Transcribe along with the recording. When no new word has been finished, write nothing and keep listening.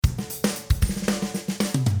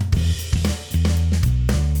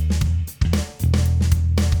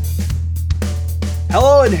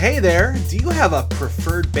Oh, and hey there, do you have a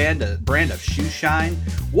preferred brand of shoe shine?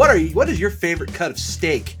 What is your favorite cut of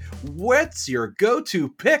steak? What's your go-to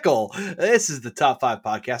pickle? This is the Top 5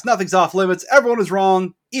 podcast. Nothing's off limits. Everyone is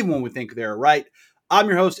wrong, even when we think they're right. I'm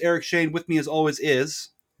your host, Eric Shane. With me as always is...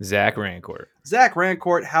 Zach Rancourt. Zach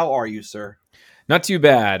Rancourt, how are you, sir? Not too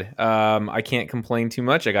bad. I can't complain too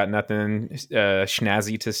much. I got nothing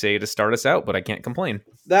schnazzy to say to start us out, but I can't complain.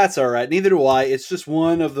 That's all right. Neither do I. It's just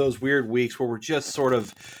one of those weird weeks where we're just sort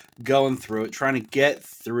of going through it, trying to get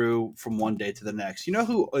through from one day to the next. You know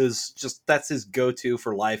who is just, that's his go-to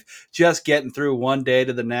for life, just getting through one day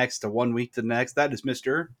to the next, to 1 week to the next? That is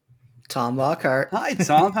Mr. Tom Lockhart. Hi,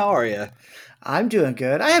 Tom. How are you? I'm doing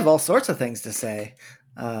good. I have all sorts of things to say.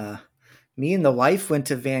 Me and the wife went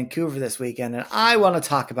to Vancouver this weekend, and I want to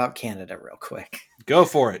talk about Canada real quick. Go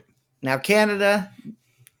for it. Now, Canada,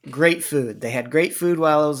 great food. They had great food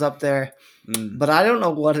while I was up there, but I don't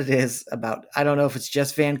know what it is about. I don't know if it's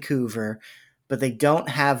just Vancouver, but they don't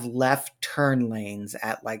have left turn lanes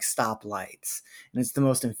at like stoplights. And it's the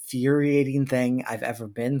most infuriating thing I've ever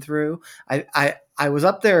been through. I was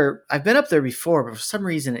up there. I've been up there before, but for some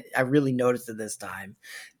reason, I really noticed it this time,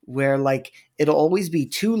 where like it'll always be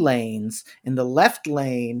two lanes, and the left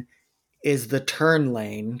lane is the turn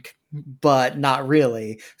lane, but not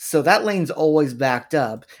really. So that lane's always backed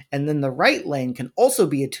up. And then the right lane can also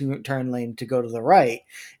be a turn lane to go to the right.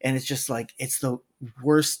 And it's just like, it's the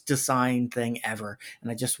worst designed thing ever.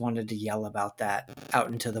 And I just wanted to yell about that out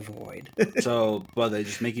into the void. So, well, they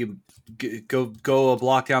just make you go a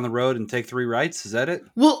block down the road and take 3 rights? Is that it?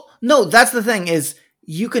 Well, no, that's the thing is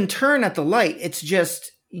you can turn at the light. It's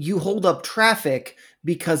just you hold up traffic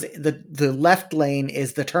because the left lane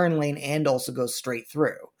is the turn lane and also goes straight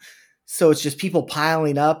through. So it's just people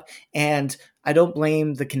piling up, and I don't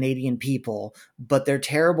blame the Canadian people, but they're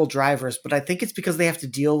terrible drivers. But I think it's because they have to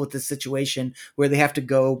deal with this situation where they have to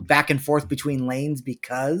go back and forth between lanes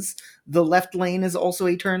because the left lane is also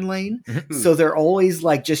a turn lane. So they're always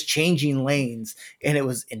like just changing lanes, and it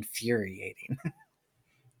was infuriating.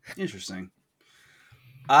 Interesting.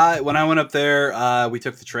 When I went up there, we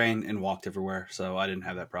took the train and walked everywhere, so I didn't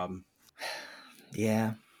have that problem.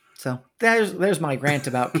 Yeah. So there's my rant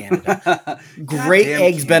about Canada. Great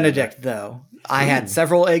Eggs Benedict, though. I had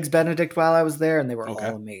several Eggs Benedict while I was there, and they were all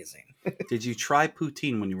amazing. Did you try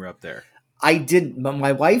poutine when you were up there? I didn't, but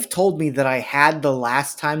my wife told me that I had the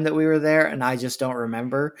last time that we were there, and I just don't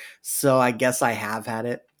remember. So I guess I have had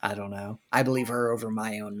it. I don't know. I believe her over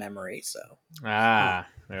my own memory. So Well,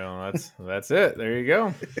 that's it. There you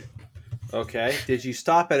go. Okay. Did you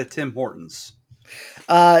stop at a Tim Hortons?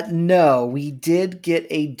 No, we did get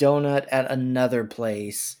a donut at another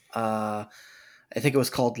place. I think it was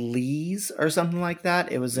called Lee's or something like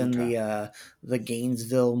that. It was in the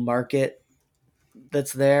Gainesville market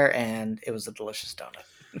that's there, and it was a delicious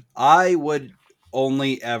donut. I would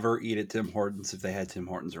only ever eat at Tim Hortons if they had Tim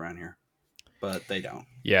Hortons around here, but they don't.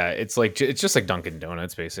 Yeah, it's just like Dunkin'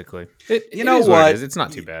 Donuts, basically. You know what? It's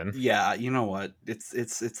not too bad. Yeah, you know what?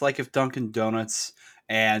 It's like if Dunkin' Donuts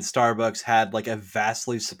and Starbucks had like a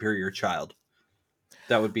vastly superior child.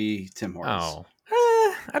 That would be Tim Hortons.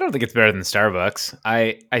 I don't think it's better than Starbucks.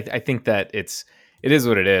 I think that it is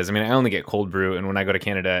what it is. I mean, I only get cold brew, and when I go to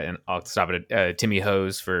Canada, and I'll stop at Timmy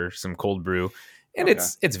Ho's for some cold brew, and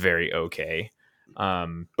it's very okay.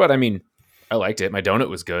 But I mean, I liked it. My donut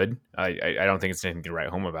was good. I don't think it's anything to write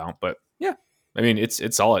home about, but yeah, I mean, it's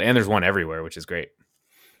solid, and there's one everywhere, which is great.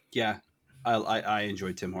 Yeah, I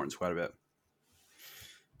enjoyed Tim Hortons quite a bit.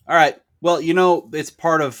 All right. Well, you know, it's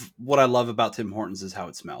part of what I love about Tim Hortons is how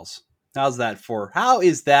it smells. How is that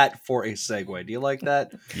for a segue? Do you like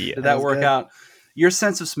that? Yeah. Did that work out? Your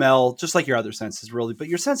sense of smell, just like your other senses really, but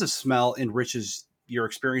your sense of smell enriches your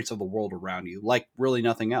experience of the world around you like really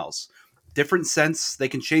nothing else. Different scents, they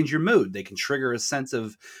can change your mood. They can trigger a sense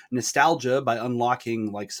of nostalgia by unlocking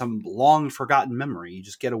like some long forgotten memory. You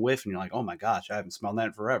just get a whiff and you're like, oh my gosh, I haven't smelled that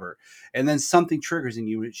in forever. And then something triggers in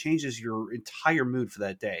you and it changes your entire mood for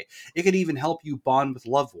that day. It could even help you bond with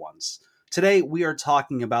loved ones. Today, we are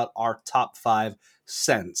talking about our top 5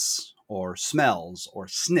 scents or smells or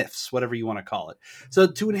sniffs, whatever you want to call it. So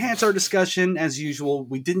to enhance our discussion, as usual,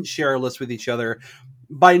 we didn't share our list with each other.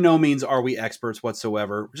 By no means are we experts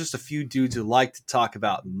whatsoever. We're just a few dudes who like to talk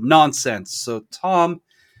about nonsense. So, Tom,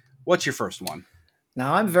 what's your first one?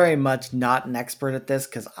 Now, I'm very much not an expert at this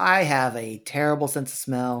because I have a terrible sense of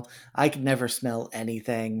smell. I can never smell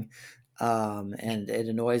anything. And it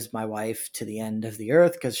annoys my wife to the end of the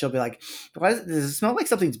earth because she'll be like, does it smell like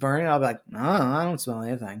something's burning? I'll be like, no, I don't smell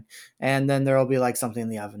anything. And then there'll be like something in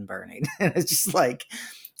the oven burning. And it's just like,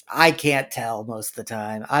 I can't tell most of the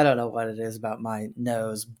time. I don't know what it is about my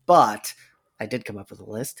nose, but I did come up with a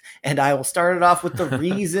list, and I will start it off with the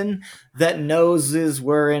reason that noses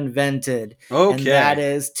were invented. Okay. And that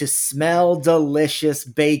is to smell delicious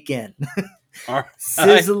bacon. All right.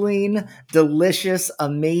 Sizzling, delicious,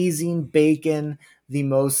 amazing bacon, the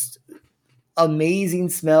most amazing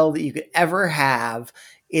smell that you could ever have.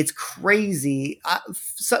 It's crazy.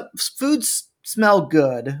 Foods smell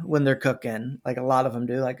good when they're cooking, like a lot of them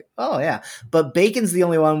do, like, oh yeah, but bacon's the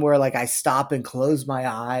only one where like I stop and close my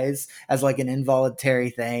eyes as like an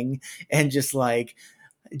involuntary thing and just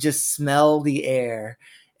smell the air,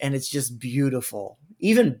 and it's just beautiful.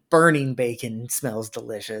 Even burning bacon smells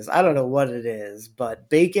delicious. I don't know what it is, but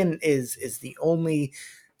bacon is the only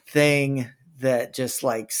thing that just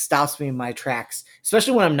like stops me in my tracks,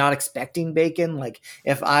 especially when I'm not expecting bacon. Like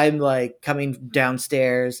if I'm like coming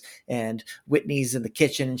downstairs and Whitney's in the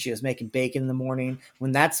kitchen and she was making bacon in the morning,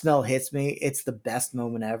 when that smell hits me, it's the best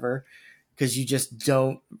moment ever, because you just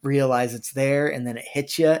don't realize it's there, and then it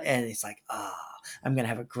hits you and it's like, I'm going to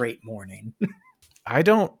have a great morning. I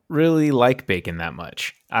don't really like bacon that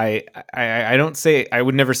much. I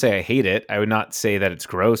would never say I hate it. I would not say that it's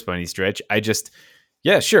gross by any stretch.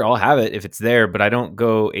 Yeah, sure, I'll have it if it's there, but I don't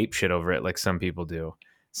go apeshit over it like some people do.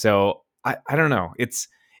 So I don't know.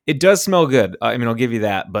 It does smell good. I mean, I'll give you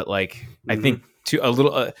that, but like I think a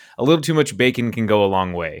little too much bacon can go a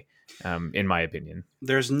long way, in my opinion.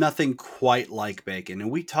 There's nothing quite like bacon, and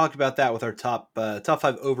we talked about that with our top 5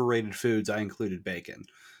 overrated foods. I included bacon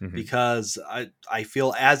because I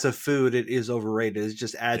feel as a food it is overrated. It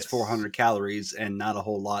just adds 400 calories and not a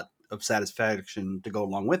whole lot of satisfaction to go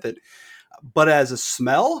along with it. But as a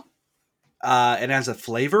smell and as a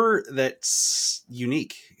flavor, that's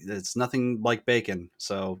unique. It's nothing like bacon.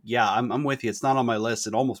 So yeah, I'm with you. It's not on my list.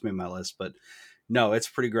 It almost made my list, but no, it's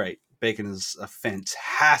pretty great. Bacon is a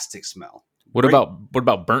fantastic smell. What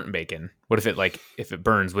about burnt bacon? What if it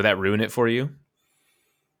burns? Would that ruin it for you?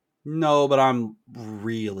 No, but I'm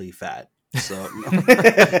really fat. So no,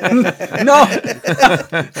 I'm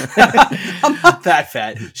not that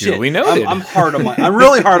fat. Shit, we know I'm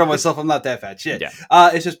really hard on myself. I'm not that fat. Shit. Yeah.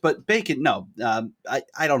 It's just, but bacon. No,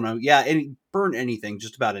 I don't know. Yeah, burn anything,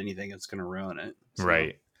 just about anything, it's gonna ruin it. So,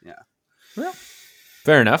 right. Yeah. Well,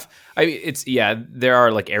 fair enough. I mean, there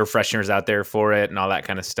are like air fresheners out there for it and all that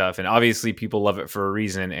kind of stuff. And obviously people love it for a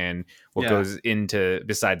reason. And what goes into,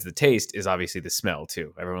 besides the taste, is obviously the smell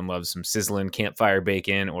too. Everyone loves some sizzling campfire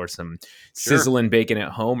bacon, or some sizzling bacon at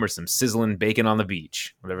home, or some sizzling bacon on the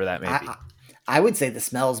beach, whatever that may be. I would say the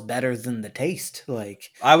smell's better than the taste.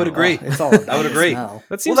 Like, I would agree. It's all about I would agree. Smell.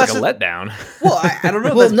 That seems like a letdown. Well, I don't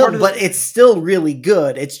know. Well, no, but it's still really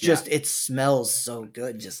good. It's just it smells so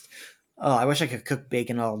good. Just I wish I could cook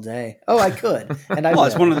bacon all day. Oh, I could, and I. Well,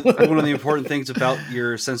 it's one of the important things about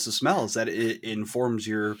your sense of smell is that it informs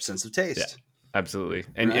your sense of taste. Yeah. Absolutely.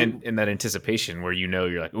 And that anticipation where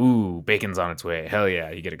you're like, ooh, bacon's on its way. Hell yeah.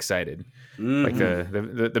 You get excited. Like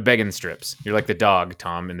the Beggin' strips. You're like the dog,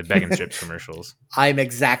 Tom, in the Beggin' strips commercials. I'm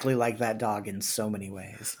exactly like that dog in so many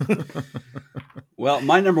ways. Well,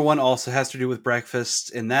 my number one also has to do with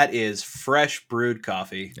breakfast, and that is fresh brewed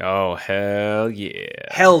coffee. Oh, hell yeah.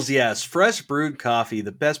 Hells yes. Fresh brewed coffee.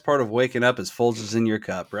 The best part of waking up is Folgers in your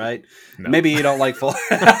cup, right? No. Maybe you don't like Folgers.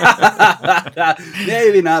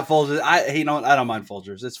 Maybe not Folgers. I don't mind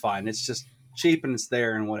Folgers. It's fine. It's just cheap and it's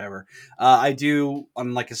there and whatever. I do,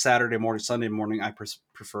 on like a Saturday morning, Sunday morning, I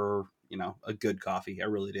prefer, a good coffee. I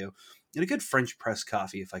really do. And a good French press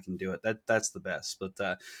coffee, if I can do it. That's the best.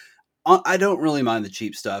 But I don't really mind the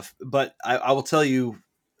cheap stuff, but I will tell you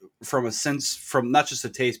from not just a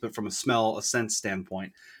taste, but from a sense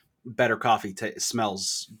standpoint, better coffee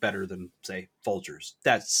smells better than, say, Folgers.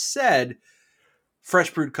 That said,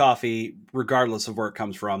 fresh brewed coffee, regardless of where it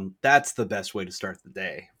comes from, that's the best way to start the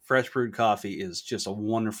day. Fresh brewed coffee is just a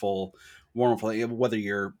wonderful, wonderful, whether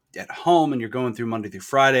you're at home and you're going through Monday through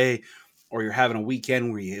Friday, or you're having a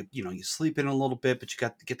weekend where you sleep in a little bit, but you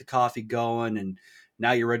got to get the coffee going and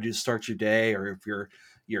now you're ready to start your day. Or if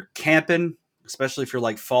you're camping, especially if you're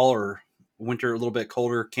like fall or winter, a little bit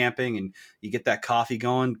colder camping, and you get that coffee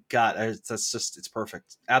going, God, it's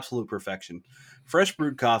perfect. Absolute perfection. Fresh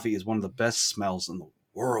brewed coffee is one of the best smells in the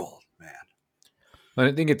world, man.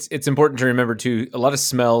 I think it's important to remember too, a lot of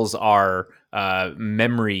smells are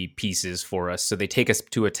memory pieces for us. So they take us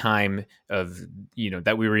to a time of,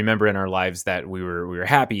 that we remember in our lives, that we were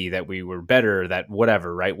happy, that we were better, that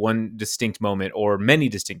whatever, right? One distinct moment or many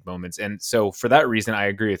distinct moments. And so for that reason, I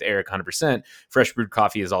agree with Eric 100%. Fresh brewed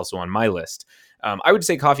coffee is also on my list. I would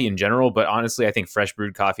say coffee in general, but honestly, I think fresh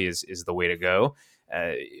brewed coffee is the way to go.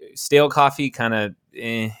 Stale coffee kind of,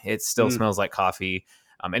 it still smells like coffee.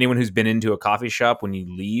 Anyone who's been into a coffee shop, when you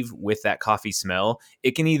leave with that coffee smell,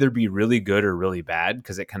 it can either be really good or really bad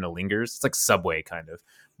because it kind of lingers. It's like Subway kind of,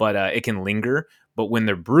 but it can linger. But when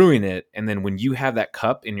they're brewing it, and then when you have that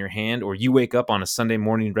cup in your hand, or you wake up on a Sunday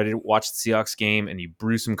morning ready to watch the Seahawks game and you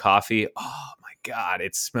brew some coffee, oh my God,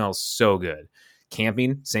 it smells so good.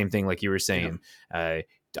 Camping, same thing like you were saying. Yeah.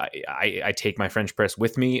 I take my French press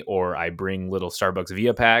with me, or I bring little Starbucks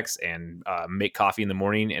Via packs and make coffee in the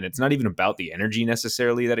morning. And it's not even about the energy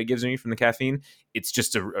necessarily that it gives me from the caffeine. It's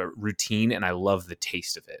just a routine, and I love the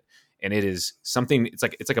taste of it. And it is something. It's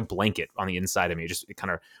like a blanket on the inside of me. It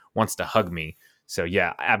kind of wants to hug me. So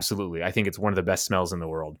yeah, absolutely. I think it's one of the best smells in the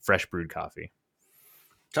world. Fresh brewed coffee.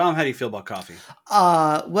 Tom, how do you feel about coffee?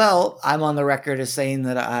 Well, I'm on the record as saying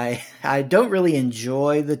that I don't really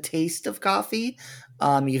enjoy the taste of coffee,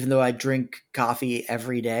 even though I drink coffee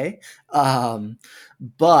every day.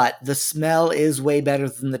 But the smell is way better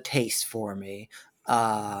than the taste for me.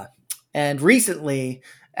 And recently,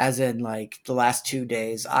 as in like the last 2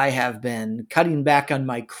 days, I have been cutting back on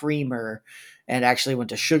my creamer and actually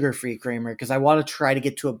went to sugar-free creamer because I want to try to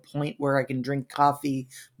get to a point where I can drink coffee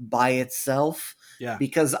by itself. Yeah.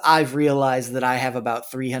 Because I've realized that I have about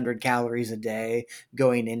 300 calories a day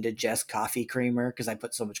going into just coffee creamer because I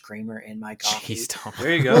put so much creamer in my coffee. Jeez, Tom.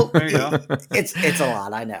 There you go. There you go. It's a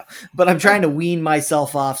lot, I know. But I'm trying to wean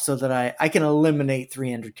myself off so that I can eliminate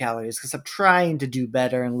 300 calories because I'm trying to do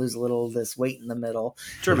better and lose a little of this weight in the middle.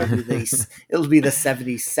 Sure, man. It'll be the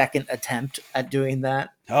 72nd attempt at doing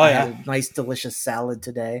that. Oh, I yeah. had a nice, delicious salad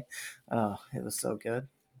today. Oh, it was so good.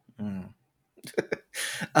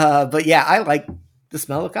 But yeah, I like the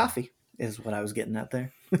smell of coffee is what I was getting at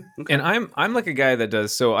there. Okay. And I'm like a guy that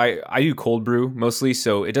does, so I do cold brew mostly,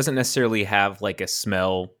 so it doesn't necessarily have like a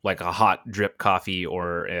smell like a hot drip coffee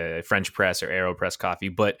or a French press or AeroPress coffee,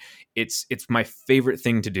 but it's my favorite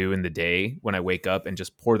thing to do in the day when I wake up and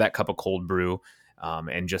just pour that cup of cold brew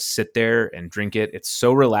and just sit there and drink it. It's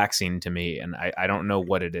so relaxing to me, and I don't know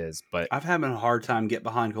what it is, but I've had a hard time get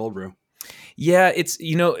behind cold brew. Yeah, it's,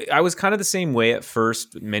 I was kind of the same way at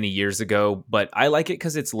first many years ago, but I like it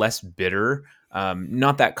because it's less bitter.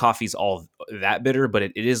 Not that coffee's all that bitter, but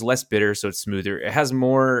it is less bitter, so it's smoother. It has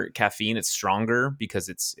more caffeine. It's stronger because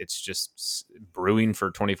it's just brewing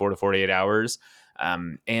for 24 to 48 hours.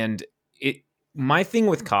 And my thing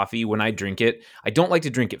with coffee, when I drink it, I don't like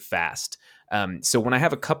to drink it fast. So when I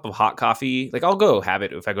have a cup of hot coffee, like I'll go have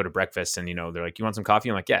it if I go to breakfast and, they're like, you want some coffee?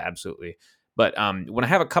 I'm like, yeah, absolutely. But when I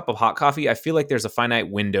have a cup of hot coffee, I feel like there's a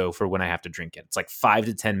finite window for when I have to drink it. It's like 5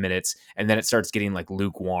 to 10 minutes, and then it starts getting like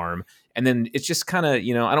lukewarm. And then it's just kind of,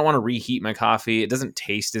 I don't want to reheat my coffee. It doesn't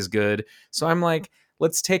taste as good. So I'm like,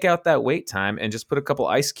 let's take out that wait time and just put a couple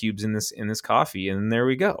ice cubes in this coffee, and there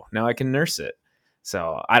we go. Now I can nurse it.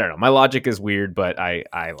 So I don't know. My logic is weird, but I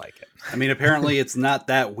like it. I mean, apparently it's not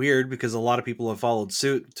that weird because a lot of people have followed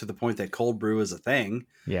suit to the point that cold brew is a thing.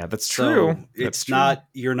 Yeah, that's so true. It's not,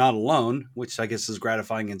 you're not alone, which I guess is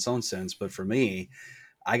gratifying in its own sense. But for me,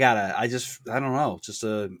 I don't know, just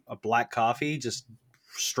a black coffee, just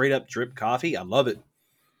straight up drip coffee. I love it.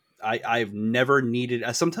 I've never needed,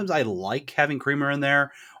 sometimes I like having creamer in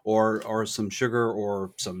there or some sugar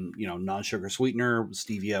or some, non-sugar sweetener,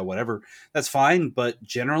 stevia, whatever. That's fine. But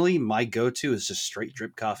generally my go-to is just straight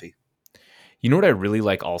drip coffee. You know what I really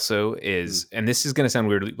like also is, and this is going to sound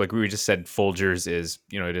weird, like we just said, Folgers is,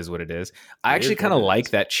 it is what it is. I actually kind of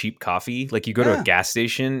like that cheap coffee. Like you go to a gas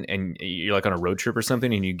station and you're like on a road trip or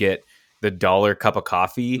something and you get the $1 cup of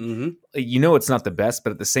coffee. Mm-hmm. It's not the best,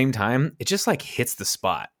 but at the same time, it just like hits the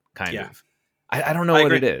spot kind of. I don't know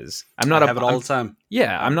what it is. I have it all the time.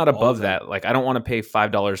 Yeah, I'm not above that. Like I don't want to pay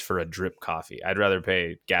 $5 for a drip coffee. I'd rather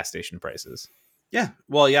pay gas station prices. Yeah.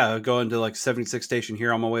 Well, yeah. I'll go into like 76 station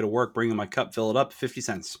here on my way to work, bring in my cup, fill it up, 50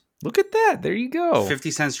 cents. Look at that. There you go.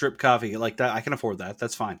 50 cents drip coffee like that. I can afford that.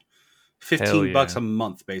 That's fine. $15 a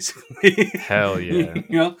month, basically. Hell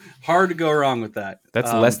yeah. Hard to go wrong with that.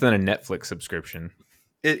 That's less than a Netflix subscription.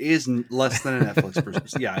 It is less than a Netflix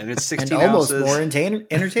subscription. Yeah, and it's 16 and almost ounces. More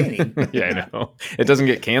entertaining. Yeah, I know. It doesn't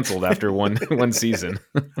get canceled after one season.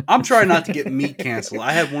 I'm trying not to get meat canceled.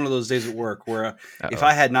 I had one of those days at work where if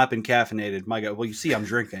I had not been caffeinated, my God, well, you see, I'm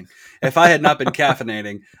drinking. If I had not been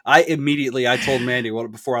caffeinating, I told Mandy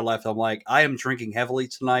before I left, I'm like, I am drinking heavily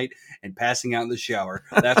tonight and passing out in the shower.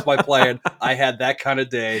 That's my plan. I had that kind of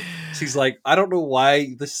day. She's like, I don't know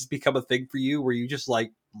why this has become a thing for you where you just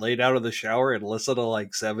like laid out of the shower and listen to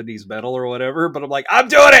like 70s metal or whatever, but I'm like, I'm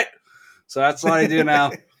doing it. So that's what I do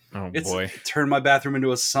now. Boy. Turn my bathroom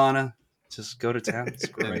into a sauna. Just go to town. It's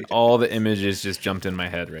great. And all the images just jumped in my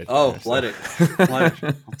head right there. Oh, let it. I'll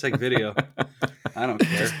take video. I don't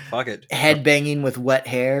care. Fuck it. Headbanging with wet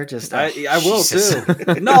hair. Just I will Jesus.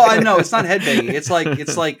 too. No, I know it's not headbanging. It's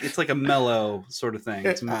like a mellow sort of thing.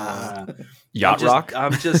 It's mellow. Yacht rock.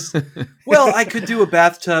 I'm just. Well, I could do a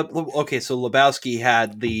bathtub. Okay, so Lebowski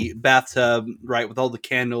had the bathtub right with all the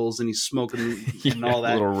candles, and he's smoking and all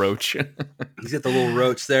that. Little roach. He's got the little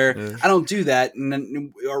roach there. Yeah. I don't do that, and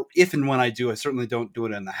then, or if and when I do, I certainly don't do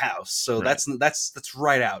it in the house. So Right. that's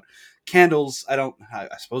right out. Candles, I don't. I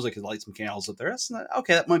suppose I could light some candles up there. That's not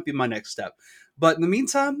okay. That might be my next step. But in the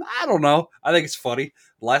meantime, I don't know. I think it's funny.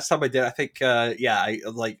 The last time I did, I think, I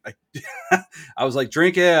was like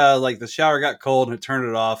drinking, like the shower got cold and it turned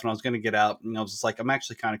it off, and I was going to get out, and I was just like, I'm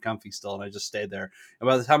actually kind of comfy still, and I just stayed there. And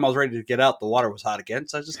by the time I was ready to get out, the water was hot again,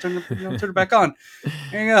 so I just turned it back on.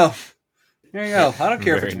 There you go. There you go. I don't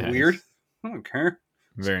care if Very it's nice. weird. I don't care.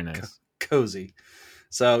 Very nice. Cozy.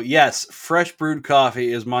 So yes, fresh brewed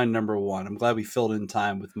coffee is my number one. I'm glad we filled in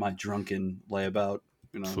time with my drunken layabout.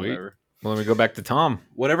 Sweet. Whatever. Well, let me go back to Tom.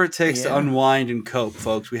 Whatever it takes to Yeah. unwind and cope,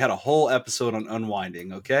 folks. We had a whole episode on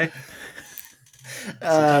unwinding, okay?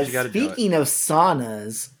 Sometimes you gotta do it. Speaking of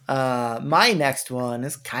saunas, my next one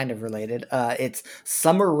is kind of related. It's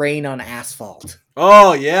summer rain on asphalt.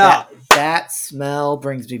 Oh, yeah. That smell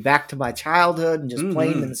brings me back to my childhood and just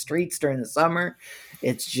playing in the streets during the summer.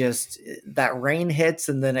 It's just that rain hits,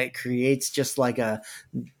 and then it creates just like a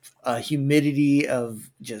humidity of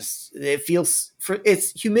just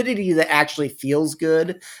it's humidity that actually feels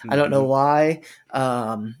good. I don't know why.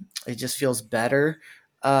 It just feels better.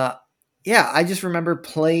 Yeah, I just remember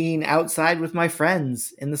playing outside with my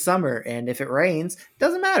friends in the summer, and if it rains,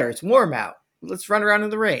 doesn't matter. It's warm out. Let's run around in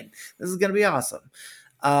the rain. This is gonna be awesome.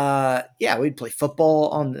 Yeah, we'd play football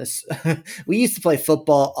on this. We used to play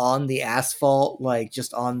football on the asphalt, like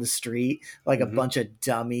just on the street, like a bunch of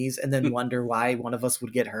dummies, and then wonder why one of us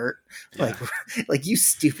would get hurt. Like you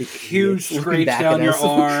stupid Huge idiots, looking scrape back down at your us.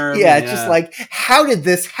 arm. Yeah, just like, how did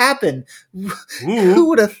this happen? Who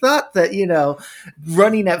would have thought that,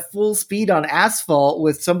 running at full speed on asphalt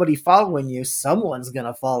with somebody following you, someone's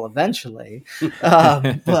gonna fall eventually.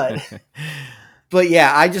 But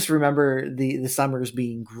yeah, I just remember the summers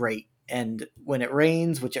being great. And when it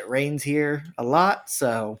rains, which it rains here a lot,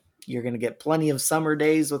 so you're going to get plenty of summer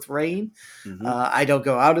days with rain. I don't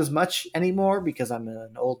go out as much anymore because I'm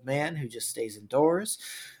an old man who just stays indoors.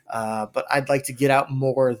 But I'd like to get out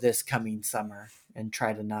more this coming summer and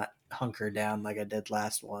try to not hunker down like I did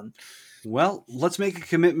last one. Well, let's make a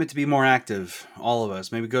commitment to be more active, all of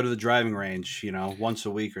us. Maybe go to the driving range, once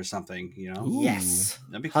a week or something, Yes,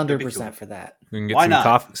 That'd be 100% cool. for that. We can get Why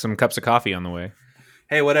not? some cups of coffee on the way.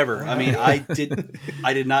 Hey, whatever. I mean, I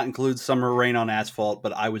did not include summer rain on asphalt,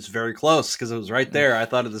 but I was very close because it was right there. I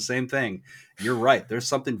thought of the same thing. You're right. There's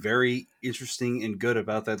something very interesting and good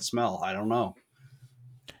about that smell. I don't know.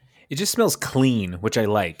 It just smells clean, which I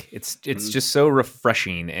like. It's just so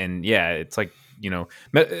refreshing, and yeah, it's like,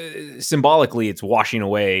 symbolically, it's washing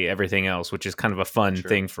away everything else, which is kind of a fun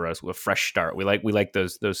thing for us. A fresh start. We like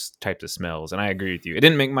those types of smells, and I agree with you. It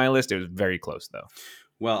didn't make my list. It was very close though.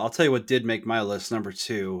 Well, I'll tell you what did make my list, number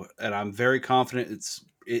 2, and I'm very confident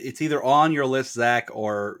it's either on your list, Zach,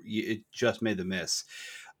 or it just made the miss.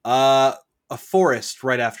 A forest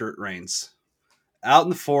right after it rains. Out in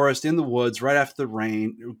the forest, in the woods, right after the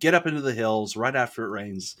rain. Get up into the hills right after it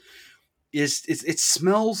rains. It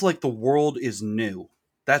smells like the world is new.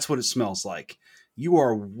 That's what it smells like. You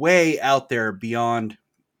are way out there beyond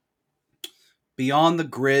the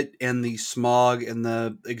grit and the smog and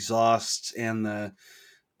the exhaust and the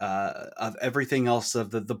of everything else,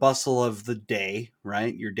 of the bustle of the day,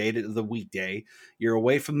 right? Your day to the weekday. You're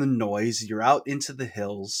away from the noise. You're out into the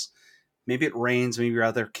hills. Maybe it rains. Maybe you're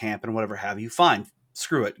out there camping, whatever have you. Fine.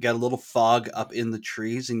 Screw it. Got a little fog up in the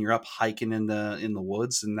trees, and you're up hiking in the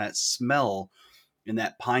woods, and that smell in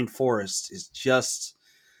that pine forest is just,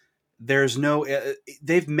 there's no,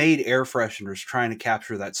 they've made air fresheners trying to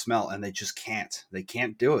capture that smell, and they just can't. They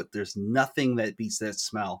can't do it. There's nothing that beats that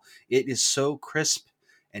smell. It is so crisp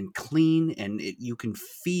and clean, and you can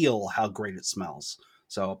feel how great it smells.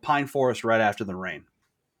 So a pine forest right after the rain.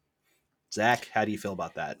 Zach, how do you feel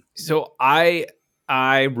about that? So I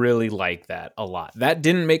really like that a lot. That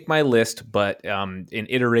didn't make my list, but an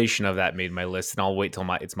iteration of that made my list, and I'll wait till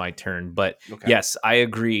it's my turn. But yes, I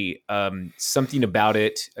agree. Something about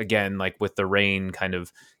it, again, like with the rain kind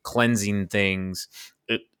of cleansing things,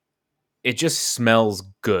 it just smells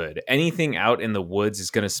good. Anything out in the woods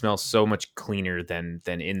is going to smell so much cleaner than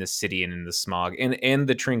in the city and in the smog, and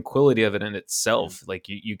the tranquility of it in itself. Like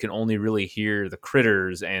you can only really hear the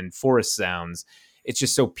critters and forest sounds. it's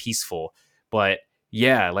just so peaceful. But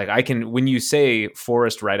yeah, like when you say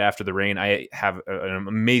forest right after the rain, I have an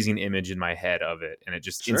amazing image in my head of it, and it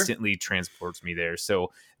just instantly transports me there.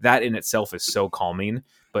 So that in itself is so calming.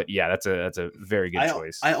 But yeah, that's a very good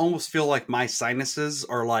choice. I almost feel like my sinuses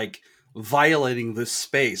are like violating this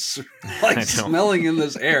space, like smelling in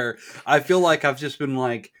this air. I feel like I've just been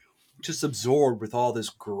like just absorbed with all this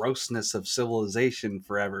grossness of civilization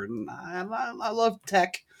forever. And I love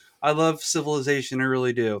tech. I love civilization. I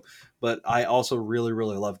really do. But I also really,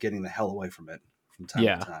 really love getting the hell away from it from time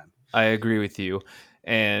to time. I agree with you.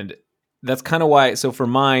 And that's kind of why. So for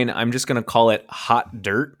mine, I'm just going to call it hot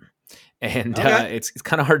dirt. And it's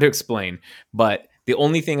kind of hard to explain. But the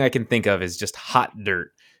only thing I can think of is just hot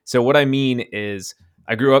dirt. So what I mean is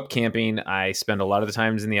I grew up camping. I spend a lot of the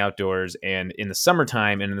times in the outdoors. And in the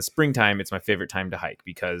summertime and in the springtime, it's my favorite time to hike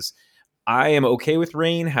because I am okay with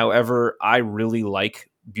rain. However, I really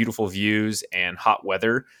like beautiful views and hot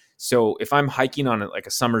weather. So if I'm hiking on like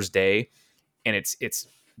a summer's day and it's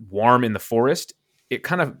warm in the forest, it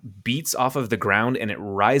kind of beats off of the ground and it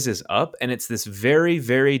rises up. And it's this very,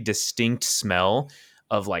 very distinct smell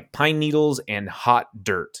of like pine needles and hot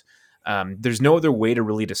dirt. There's no other way to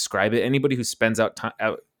really describe it. Anybody who spends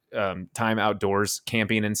time outdoors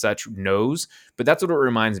camping and such knows, but that's what it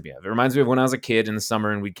reminds me of. It reminds me of when I was a kid in the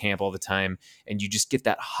summer and we'd camp all the time and you just get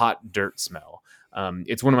that hot dirt smell.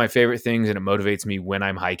 It's one of my favorite things and it motivates me when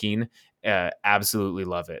I'm hiking. Absolutely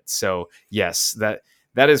love it. So yes,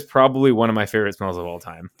 that is probably one of my favorite smells of all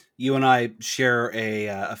time. You and I share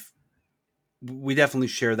we definitely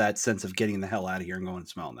share that sense of getting the hell out of here and going and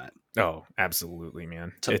smelling that. Oh, absolutely,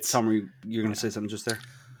 man. Tell me, you're going to say something just there?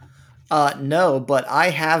 No, but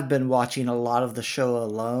I have been watching a lot of the show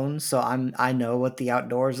Alone, so I know what the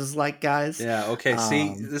outdoors is like, guys. Yeah, okay.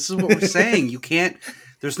 See, this is what we're saying. You can't.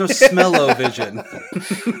 There's no smell-o-vision.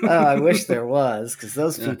 I wish there was, because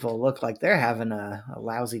those people look like they're having a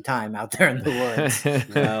lousy time out there in the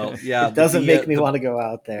woods. Well, yeah, it doesn't make me want to go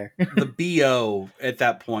out there. The BO at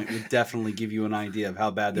that point would definitely give you an idea of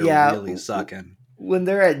how bad they're really sucking. When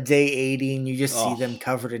they're at day 80 and you just see them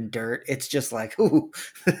covered in dirt, it's just like, ooh,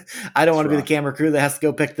 I don't want to be the camera crew that has to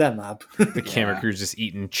go pick them up. The camera crew's just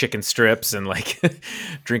eating chicken strips and like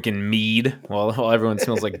drinking mead while everyone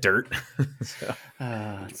smells like dirt.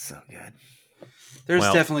 It's so good. There's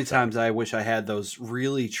definitely times I wish I had those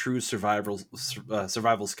really true survival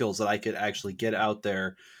skills that I could actually get out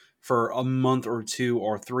there for a month or 2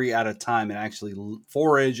 or 3 at a time and actually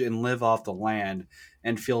forage and live off the land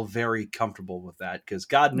and feel very comfortable with that, because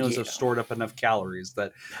God knows I've stored up enough calories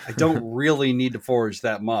that I don't really need to forage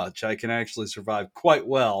that much. I can actually survive quite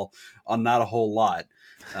well on not a whole lot.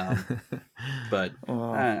 But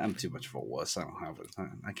I'm too much of a wuss. I don't have it.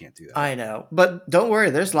 I can't do that. I know, but don't worry.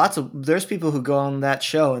 There's people who go on that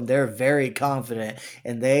show and they're very confident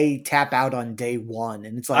and they tap out on day 1.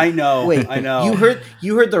 And it's like, I know.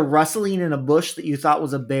 You heard the rustling in a bush that you thought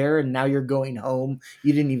was a bear, and now you're going home.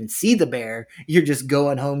 You didn't even see the bear. You're just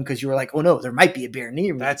going home because you were like, oh no, there might be a bear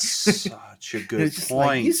near me. That's such a good point.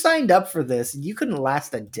 Like, you signed up for this. You couldn't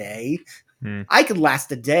last a day. I could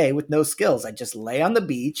last a day with no skills. I just lay on the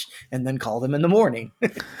beach and then call them in the morning.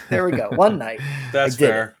 There we go. One night. That's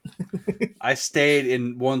fair. I stayed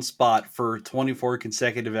in one spot for 24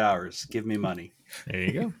 consecutive hours. Give me money. There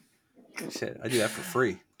you go. Shit, I do that for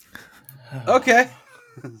free. Okay.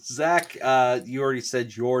 Zach, you already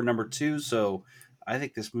said your number 2, so I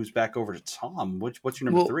think this moves back over to Tom. What's your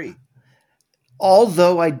number 3?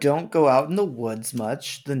 Although I don't go out in the woods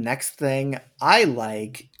much, the next thing I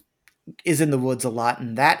like is in the woods a lot,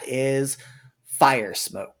 and that is fire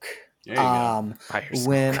smoke. Fire smoke.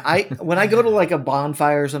 When I go to like a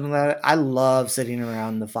bonfire or something like that, I love sitting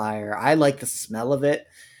around the fire. I like the smell of it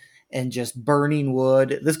and just burning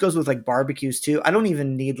wood. This goes with like barbecues too. I don't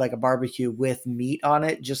even need like a barbecue with meat on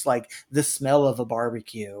it. Just like the smell of a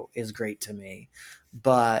barbecue is great to me.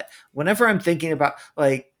 But whenever I'm thinking about,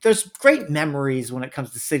 like, there's great memories when it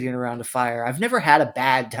comes to sitting around a fire. I've never had a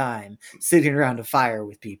bad time sitting around a fire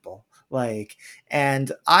with people.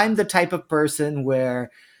 And I'm the type of person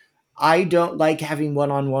where I don't like having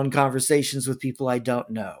one-on-one conversations with people I don't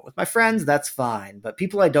know. With my friends, that's fine. But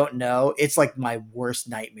people I don't know, it's like my worst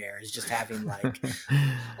nightmare is just having like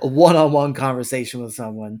a one-on-one conversation with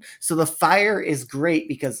someone. So the fire is great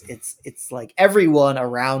because it's like everyone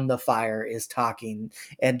around the fire is talking,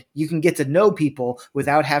 and you can get to know people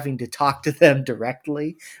without having to talk to them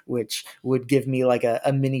directly, which would give me like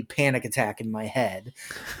a mini panic attack in my head.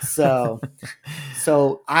 So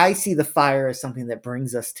I see the fire as something that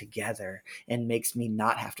brings us together and makes me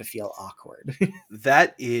not have to feel awkward.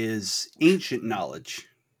 That is ancient knowledge.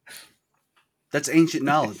 That's ancient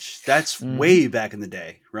knowledge. That's way back in the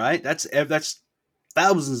day, right? That's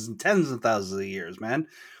thousands and tens of thousands of years, man.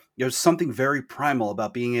 There's something very primal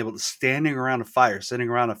about being able to standing around a fire, sitting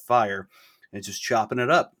around a fire, and just chopping it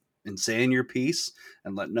up and saying your piece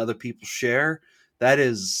and letting other people share. That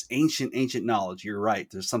is ancient knowledge. You're right.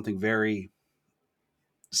 There's something very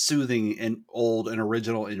soothing and old and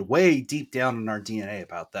original and way deep down in our DNA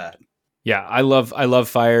about that. Yeah, I love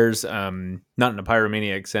fires. Not in a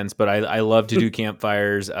pyromaniac sense, but I love to do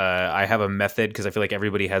campfires. I have a method because I feel like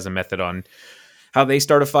everybody has a method on how they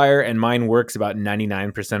start a fire, and mine works about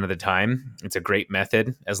 99% of the time. It's a great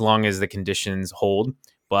method as long as the conditions hold,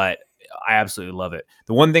 but I absolutely love it.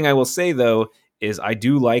 The one thing I will say though is I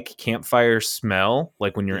do like campfire smell,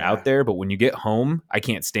 like when you're out there, but when you get home, I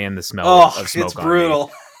can't stand the smell of smoke. It's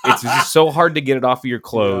brutal. It's just so hard to get it off of your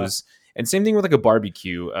clothes. Yeah. And same thing with like a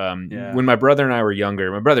barbecue. When my brother and I were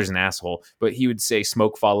younger, my brother's an asshole, but he would say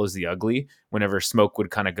smoke follows the ugly whenever smoke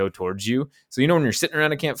would kind of go towards you. So, when you're sitting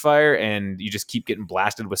around a campfire and you just keep getting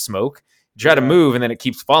blasted with smoke, you try to move and then it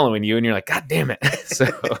keeps following you and you're like, God damn it. So,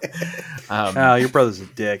 your brother's a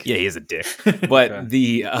dick. Yeah, he is a dick. But have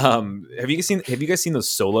you guys seen those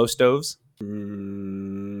Solo stoves?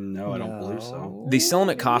 No, I don't believe so. They sell them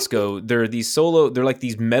at Costco. They're like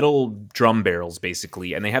these metal drum barrels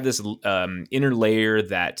basically, and they have this inner layer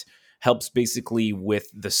that helps basically with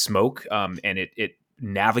the smoke, and it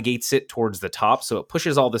navigates it towards the top, so it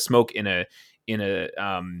pushes all the smoke in a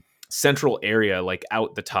central area, like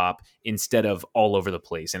out the top, instead of all over the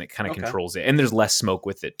place, and it kind of controls it. And there's less smoke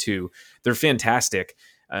with it too. They're fantastic.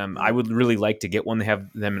 I would really like to get one. They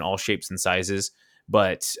have them in all shapes and sizes.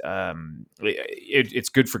 But it's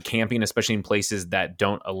good for camping, especially in places that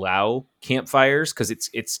don't allow campfires, because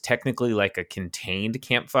it's technically like a contained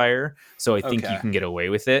campfire. So I think you can get away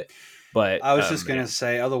with it. But I was just gonna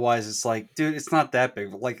say, otherwise, it's like, dude, it's not that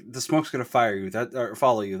big. Like the smoke's gonna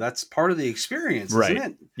follow you. That's part of the experience, right?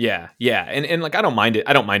 Isn't it? Yeah, and like I don't mind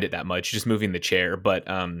it that much, just moving the chair. But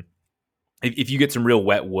if you get some real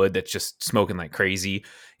wet wood that's just smoking like crazy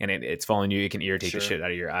and it's following you, it can irritate the shit out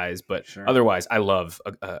of your eyes. But otherwise, I love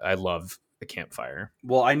the campfire.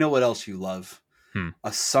 Well, I know what else you love.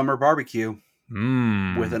 A summer barbecue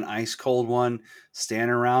with an ice cold one, standing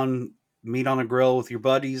around, meat on a grill with your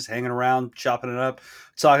buddies, hanging around, chopping it up,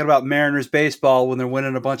 talking about Mariners baseball when they're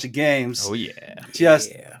winning a bunch of games. Oh yeah.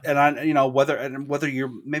 And I, whether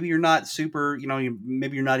you're not super,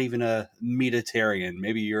 maybe you're not even a meatitarian,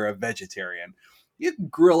 maybe you're a vegetarian. You can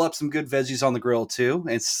grill up some good veggies on the grill too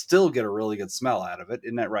and still get a really good smell out of it.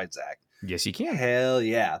 Isn't that right, Zach? Yes, you can. Hell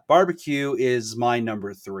yeah. Barbecue is my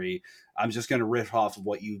number 3. I'm just going to riff off of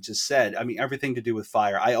what you just said. I mean, everything to do with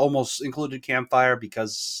fire. I almost included campfire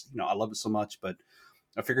because, I love it so much, but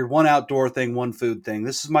I figured one outdoor thing, one food thing.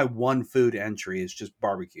 This is my one food entry. It's just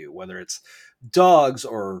barbecue, whether it's dogs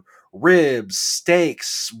or ribs,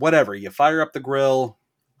 steaks, whatever. You fire up the grill,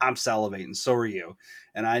 I'm salivating. So are you.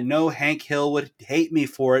 And I know Hank Hill would hate me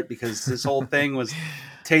for it because this whole thing was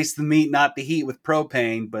taste the meat, not the heat with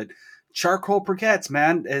propane, but charcoal briquettes,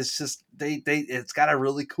 man, it's just it's got a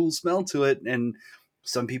really cool smell to it, and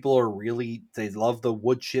some people they love the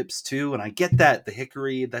wood chips too, and I get that, the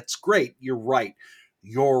hickory, that's great. You're right,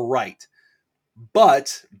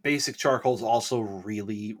 but basic charcoal is also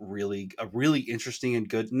really, really a really interesting and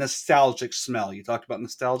good nostalgic smell. You talked about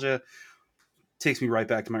nostalgia, takes me right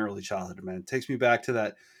back to my early childhood, man. It takes me back to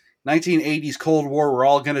that 1980s Cold War. We're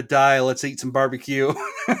all gonna die. Let's eat some barbecue.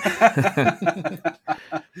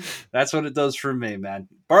 That's what it does for me, man.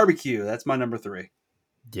 Barbecue. That's my number 3.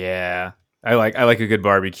 Yeah, I like a good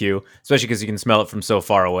barbecue, especially because you can smell it from so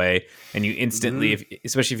far away, and you instantly,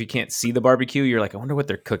 especially if you can't see the barbecue, you're like, I wonder what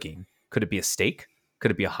they're cooking. Could it be a steak?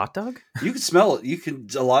 Could it be a hot dog? You can smell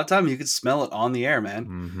it. A lot of time you can smell it on the air, man.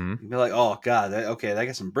 Mm-hmm. You'd be like, oh god, they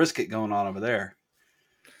got some brisket going on over there.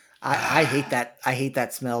 I hate that. I hate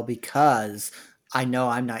that smell because I know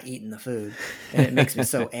I'm not eating the food, and it makes me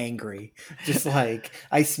so angry. Just like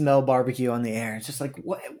I smell barbecue on the air. It's just like,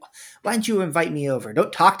 why don't you invite me over?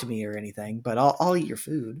 Don't talk to me or anything, but I'll eat your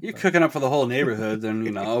food. You're cooking up for the whole neighborhood,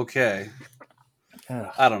 then okay.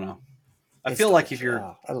 I don't know. I feel like if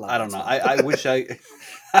you're, I don't know. I wish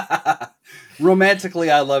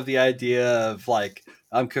romantically, I love the idea of like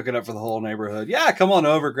I'm cooking up for the whole neighborhood. Yeah, come on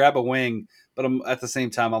over, grab a wing. But at the same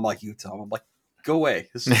time, I'm like, you tell them. I'm like, go away.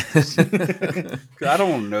 I don't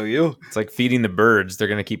want to know you. It's like feeding the birds. They're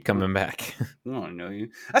going to keep coming back. I don't want to know you.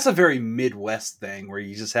 That's a very Midwest thing where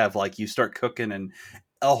you just have like, you start cooking and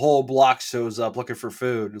a whole block shows up looking for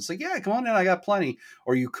food. It's like, yeah, come on in. I got plenty.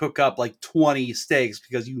 Or you cook up like 20 steaks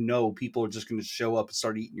because people are just going to show up and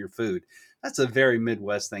start eating your food. That's a very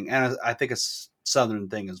Midwest thing. And I think it's Southern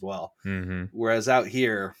thing as well. Mm-hmm. Whereas out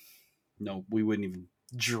here, no, we wouldn't even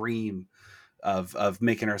dream of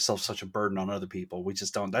making ourselves such a burden on other people. We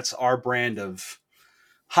just don't. That's our brand of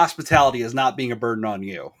hospitality, is not being a burden on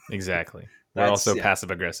you. Exactly. We're also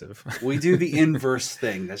passive aggressive. We do the inverse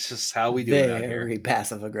thing. That's just how we do it out here. Very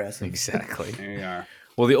passive aggressive. Exactly. There you are.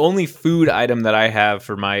 Well, the only food item that I have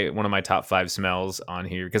for one of my top 5 smells on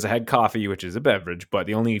here, because I had coffee, which is a beverage, but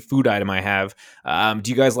the only food item I have.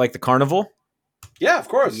 Do you guys like the carnival? Yeah, of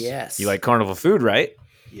course. Yes. You like carnival food, right?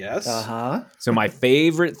 Yes. Uh-huh. So my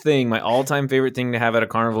favorite thing, my all-time favorite thing to have at a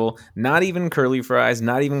carnival, not even curly fries,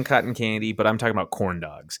 not even cotton candy, but I'm talking about corn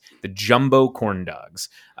dogs, the jumbo corn dogs.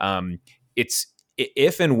 It's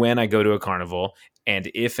if and when I go to a carnival, and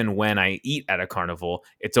if and when I eat at a carnival,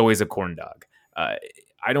 it's always a corn dog.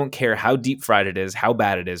 I don't care how deep fried it is, how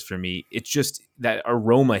bad it is for me. It's just that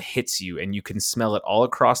aroma hits you, and you can smell it all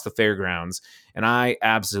across the fairgrounds, and I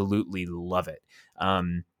absolutely love it.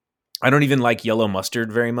 I don't even like yellow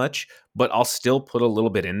mustard very much, but I'll still put a little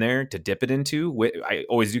bit in there to dip it into. I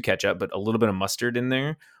always do ketchup, but a little bit of mustard in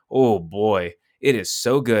there. Oh boy, it is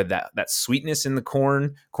so good. That sweetness in the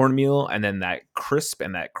cornmeal, and then that crisp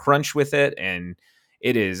and that crunch with it. And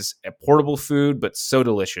it is a portable food, but so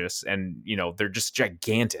delicious. And, they're just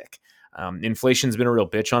gigantic. Inflation's been a real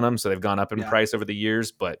bitch on them, so they've gone up in price over the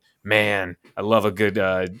years. But man, I love a good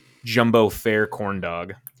jumbo fair corn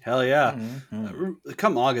dog. Hell yeah. Mm-hmm.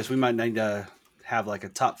 Come August, we might need to have like a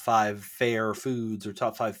top 5 fair foods or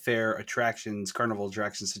top 5 fair attractions, carnival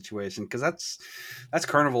attraction situation, because that's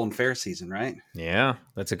carnival and fair season, right? Yeah,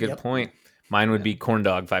 that's a good point. Mine would be corn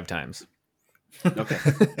dog 5 times. Okay.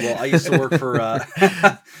 Well, I used to work for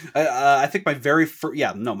I think my very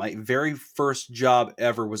first job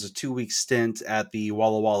ever was a 2-week stint at the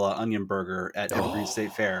Walla Walla Onion Burger at Evergreen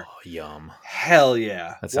State Fair. Yum. Hell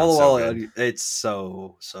yeah. That sounds Walla so Walla, good. it's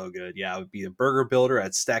so good. Yeah, I would be a burger builder.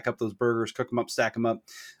 I'd stack up those burgers, cook them up, stack them up.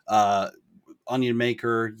 Onion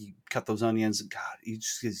maker, you cut those onions. God, you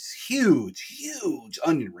just get huge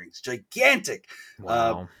onion rings, gigantic.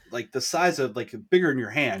 Wow. Like the size of like bigger in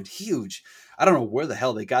your hand, huge. I don't know where the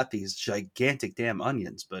hell they got these gigantic damn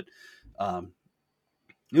onions, but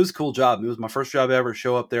it was a cool job. It was my first job ever.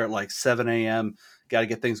 Show up there at like 7 a.m. Got to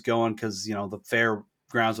get things going because, the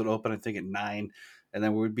fairgrounds would open, I think, at 9. And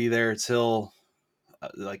then we would be there till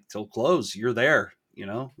close. You're there,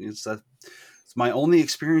 It's my only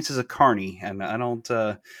experience as a carny. And I don't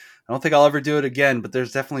think I'll ever do it again, but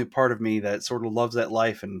there's definitely a part of me that sort of loves that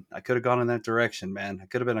life. And I could have gone in that direction, man. I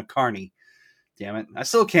could have been a carny. Damn it. I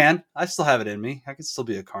still can. I still have it in me. I can still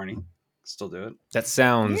be a carny. Still do it. That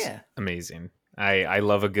sounds amazing. I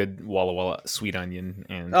love a good Walla Walla sweet onion.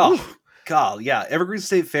 And God, yeah. Evergreen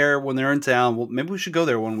State Fair, when they're in town, well, maybe we should go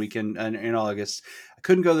there one weekend in August. I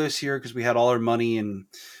couldn't go this year because we had all our money and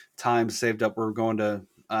time saved up. We were going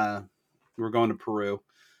to Peru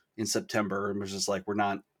in September, and it was just like, we're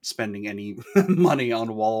not spending any money on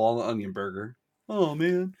a Walla Walla onion burger. Oh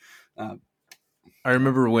man. I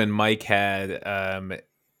remember when Mike had,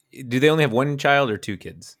 do they only have one child or 2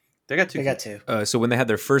 kids? They got 2. They got 2. So when they had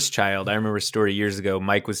their first child, I remember a story years ago.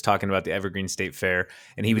 Mike was talking about the Evergreen State Fair,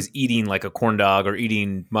 and he was eating like a corn dog or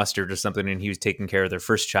eating mustard or something, and he was taking care of their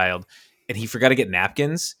first child, and he forgot to get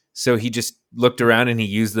napkins. So he just looked around and he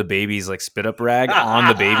used the baby's like spit up rag on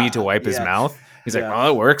the baby to wipe his mouth. He's like, well,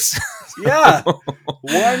 it works. Yeah.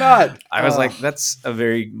 Why not? I was like, that's a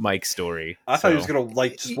very Mike story. I thought he was going to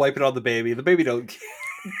just wipe it on the baby. The baby don't.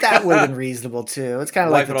 That would have been reasonable too. It's kind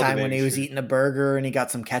of like the time when he was sure. eating a burger and he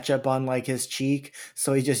got some ketchup on like his cheek,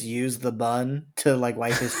 so he just used the bun to like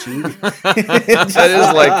wipe his cheek. That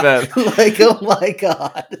is like that. Like, oh my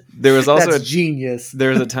god! There was also That's genius.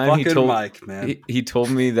 There was a time he told Mike, man. He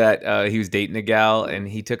told me that he was dating a gal and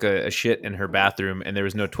he took a shit in her bathroom and there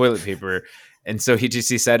was no toilet paper. And so he just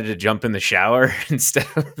decided to jump in the shower instead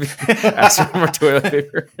of asking for more toilet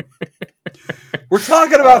paper. We're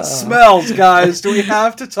talking about smells, guys. Do we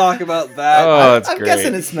have to talk about that? Oh, that's I'm great.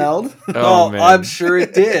 guessing it smelled. Oh, man. I'm sure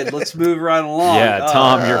it did. Let's move right along. Yeah,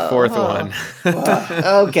 Tom, your fourth one.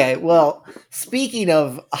 Okay, well, speaking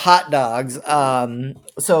of hot dogs,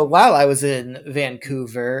 so while I was in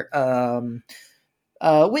Vancouver,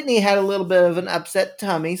 Whitney had a little bit of an upset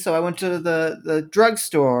tummy, so I went to the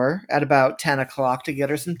drugstore at about 10 o'clock to get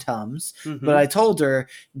her some Tums. Mm-hmm. But I told her,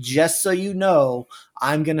 just so you know,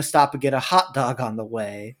 I'm going to stop and get a hot dog on the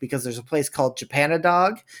way, because there's a place called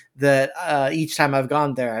Japanadog that each time I've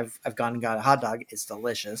gone there, I've gone and got a hot dog. It's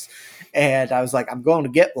delicious. And I was like, I'm going to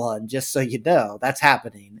get one, just so you know, that's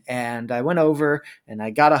happening. And I went over and I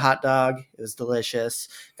got a hot dog. It was delicious.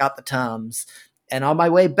 Got the Tums. And on my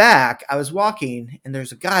way back, I was walking, and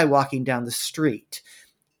there's a guy walking down the street.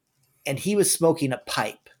 and he was smoking a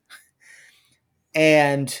pipe.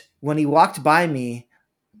 And when he walked by me,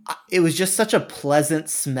 it was just such a pleasant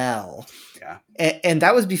smell. Yeah. And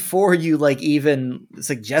that was before you like even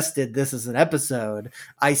suggested this as an episode.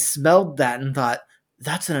 I smelled that and thought,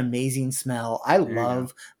 that's an amazing smell. I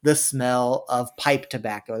love the smell of pipe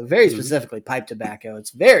tobacco, very specifically pipe tobacco. It's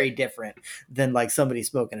very different than like somebody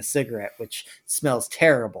smoking a cigarette, which smells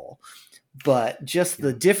terrible. But just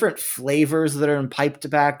the different flavors that are in pipe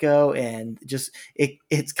tobacco, and just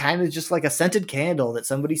it's kind of just like a scented candle that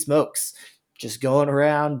somebody smokes, just going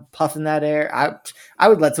around puffing that air. I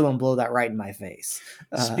would let someone blow that right in my face.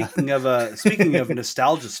 Speaking of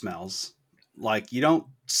nostalgia smells, like you don't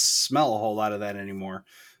smell a whole lot of that anymore.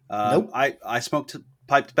 Nope. I smoked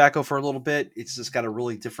pipe tobacco for a little bit. It's just got a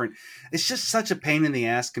really different. It's just such a pain in the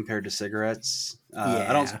ass compared to cigarettes.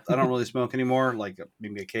 I don't really smoke anymore. Like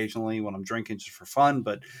maybe occasionally when I'm drinking just for fun,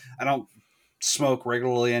 but I don't smoke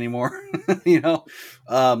regularly anymore.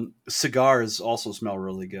 Cigars also smell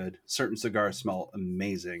really good. Certain cigars smell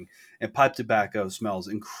amazing, and pipe tobacco smells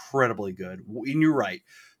incredibly good. And you're right,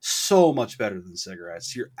 so much better than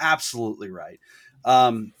cigarettes. You're absolutely right.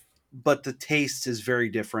 But the taste is very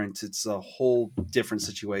different. It's a whole different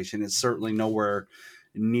situation. It's certainly nowhere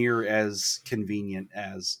near as convenient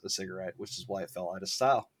as a cigarette, which is why it fell out of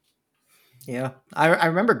style. Yeah, I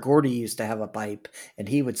remember Gordy used to have a pipe, and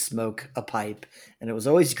he would smoke a pipe, and it was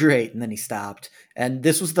always great, and then he stopped. And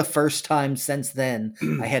this was the first time since then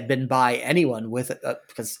I had been by anyone with it,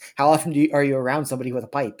 because how often are you around somebody with a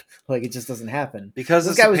pipe? Like, it just doesn't happen. Because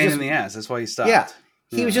this guy was pain in the ass. That's why he stopped. Yeah.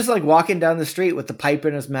 He was just like walking down the street with the pipe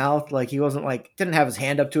in his mouth. Like he wasn't like, didn't have his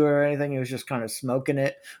hand up to it or anything. He was just kind of smoking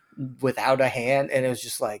it without a hand. And it was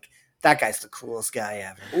just like, that guy's the coolest guy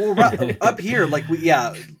ever. Well, up here, like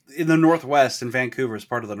in the Northwest, in Vancouver is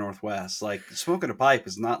part of the Northwest. Like smoking a pipe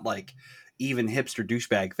is not like even hipster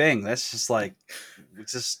douchebag thing. That's just like,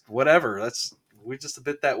 it's just whatever. We're just a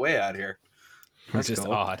bit that way out here. That's just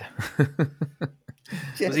cool. Odd.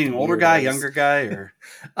 Was he an older guy, younger guy,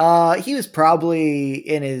 or? He was probably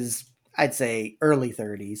in his, I'd say, early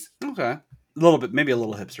 30s. Okay, a little bit, maybe a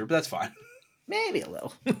little hipster, but that's fine. Maybe a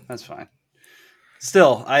little. That's fine.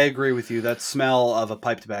 Still, I agree with you. That smell of a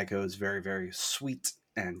pipe tobacco is very, very sweet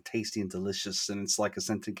and tasty and delicious, and it's like a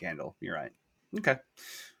scented candle. You're right. Okay.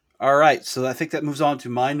 All right. So I think that moves on to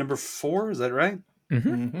my number 4. Is that right?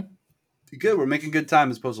 Mm-hmm. Good. We're making good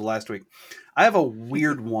time as opposed to last week. I have a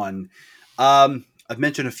weird one. I've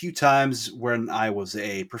mentioned a few times when I was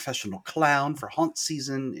a professional clown for haunt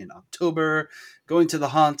season in October, going to the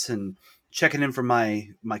haunt and checking in for my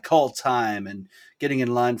call time and getting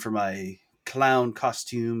in line for my clown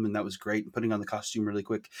costume, and that was great, and putting on the costume really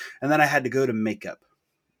quick. And then I had to go to makeup.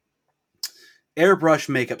 Airbrush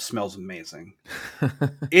makeup smells amazing.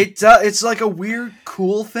 It's like a weird,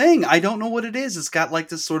 cool thing. I don't know what it is. It's got like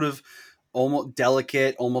this sort of almost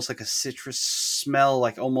delicate, almost like a citrus smell,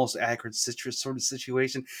 like almost acrid citrus sort of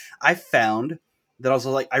situation. I found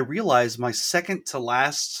that I realized my second to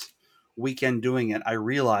last weekend doing it, I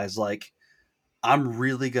realized like I'm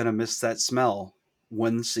really going to miss that smell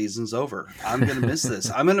when the season's over. I'm going to miss this.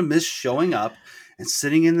 I'm going to miss showing up and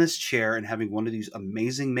sitting in this chair and having one of these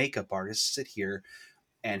amazing makeup artists sit here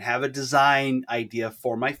and have a design idea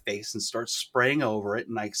for my face and start spraying over it.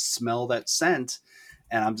 And I smell that scent.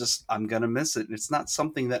 And I'm going to miss it. And it's not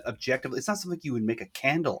something that objectively, it's not something you would make a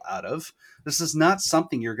candle out of. This is not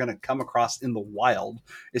something you're going to come across in the wild.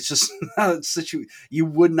 It's just you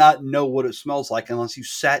would not know what it smells like unless you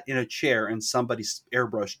sat in a chair and somebody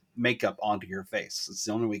airbrushed makeup onto your face. It's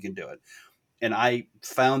the only way you can do it. And I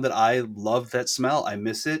found that I love that smell. I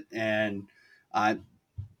miss it. And I'm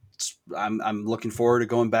looking forward to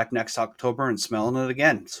going back next October and smelling it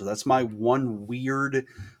again. So that's my one weird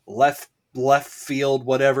left field,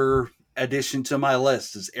 whatever addition to my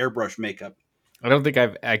list is airbrush makeup. I don't think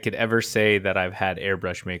I could ever say that I've had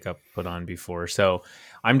airbrush makeup put on before. So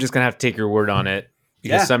I'm just going to have to take your word on it,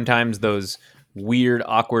 because sometimes those weird,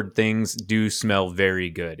 awkward things do smell very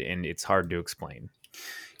good and it's hard to explain.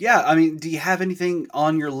 Yeah. I mean, do you have anything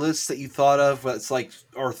on your list that you thought of that's like,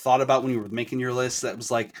 or thought about when you were making your list that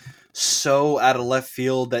was like so out of left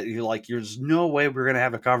field that you're like, there's no way we're going to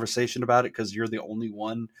have a conversation about it because you're the only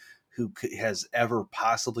one who has ever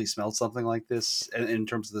possibly smelled something like this in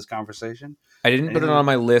terms of this conversation? I didn't put it on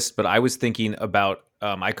my list, but I was thinking about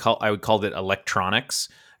I would call it electronics.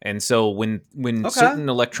 And so when certain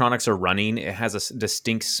electronics are running, it has a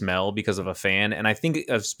distinct smell because of a fan. And I think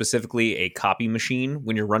of specifically a copy machine.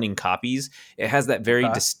 When you're running copies, it has that very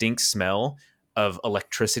distinct smell of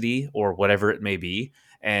electricity or whatever it may be.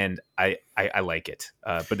 And I like it,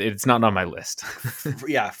 but it's not on my list.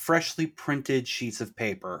 Yeah, freshly printed sheets of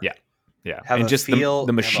paper. Yeah. Yeah, have and a just feel,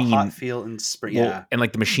 the have a machine, hot feel in spring. Yeah. and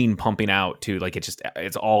like the machine pumping out too. Like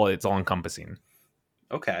it's all encompassing.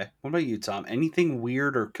 Okay. What about you, Tom? Anything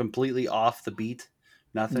weird or completely off the beat?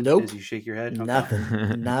 Nothing Nope. as you shake your head?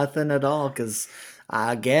 Okay. Nothing at all. Because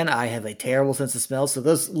again, I have a terrible sense of smell. So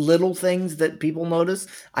those little things that people notice,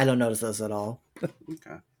 I don't notice those at all.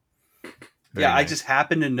 Okay. Very Yeah, I nice. just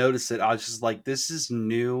happened to notice it. I was just like, this is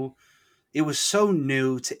new. It was so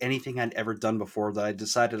new to anything I'd ever done before that I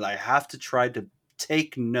decided I have to try to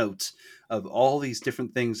take note of all these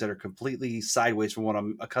different things that are completely sideways from what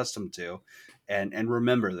I'm accustomed to, and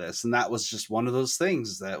remember this. And that was just one of those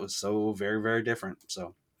things that was so very, very different.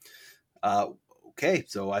 So uh okay,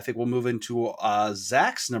 so I think we'll move into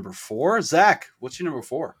Zach's number 4. Zach, what's your number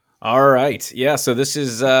 4? All right. Yeah, so this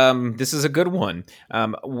is a good one.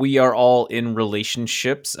 We are all in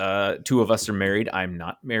relationships. Two of us are married. I'm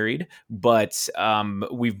not married, but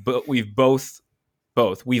we've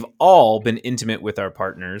all been intimate with our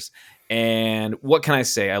partners. And what can I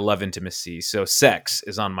say? I love intimacy. So sex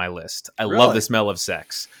is on my list. I love the Really? smell of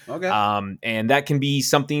sex. Okay. And that can be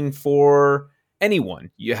something for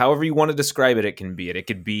anyone. However you want to describe it, it can be it. It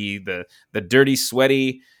could be the dirty,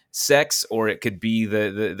 sweaty sex, or it could be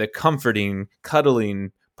the comforting,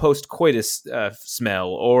 cuddling post coitus smell,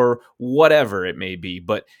 or whatever it may be.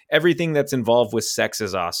 But everything that's involved with sex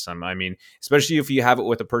is awesome. I mean, especially if you have it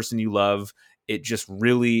with a person you love, it just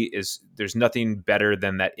really is. There's nothing better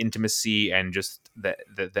than that intimacy and just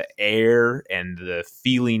the air and the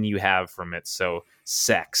feeling you have from it. So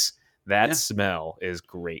sex, that smell is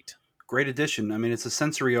great. Great addition. I mean, it's a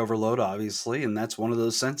sensory overload, obviously, and that's one of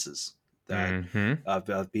those senses that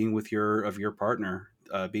of being with your partner,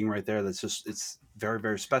 being right there. That's just, it's very,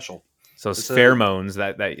 very special. So It's pheromones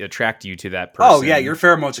that attract you to that person. Oh yeah, your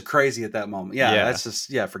pheromones are crazy at that moment. Yeah. That's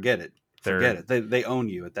just, forget it. Forget it. They own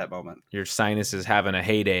you at that moment. Your sinuses having a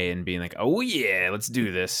heyday and being like, oh yeah, let's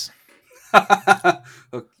do this.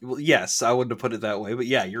 Well, yes, I wouldn't have put it that way, but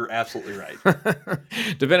yeah, you're absolutely right.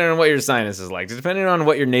 Depending on what your sinus is like, depending on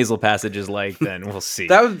what your nasal passage is like, then we'll see.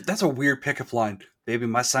 That's a weird pickup line. Baby,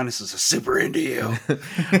 my sinuses are super into you.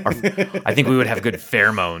 I think we would have good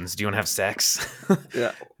pheromones. Do you want to have sex?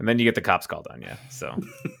 Yeah. And then you get the cops called on you. So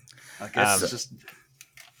I guess it's just...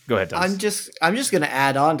 Go ahead, Thomas. I'm just going to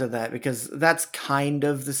add on to that, because that's kind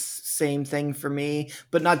of the same thing for me,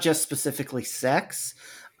 but not just specifically sex.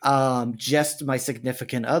 Just my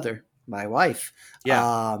significant other, my wife.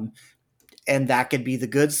 Yeah. And that could be the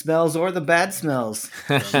good smells or the bad smells.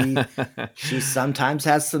 She sometimes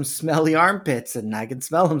has some smelly armpits, and I can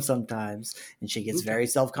smell them sometimes, and she gets very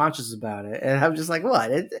self-conscious about it. And I'm just like, what?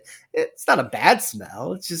 It's not a bad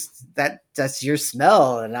smell. It's just that's your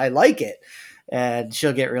smell, and I like it. And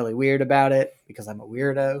she'll get really weird about it because I'm a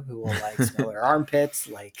weirdo who will like smell her armpits,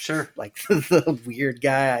 like the weird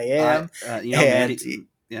guy I am. Mandy,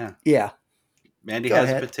 yeah. Mandy has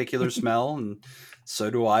a particular smell, and so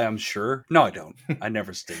do I. I'm sure. No, I don't. I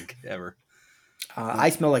never stink ever. I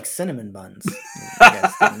smell like cinnamon buns. You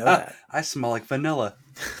guys didn't know that. I smell like vanilla.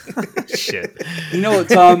 Shit. You know what,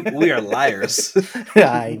 Tom? We are liars.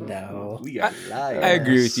 I know. We are liars. I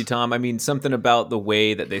agree with you, Tom. I mean, something about the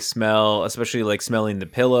way that they smell, especially like smelling the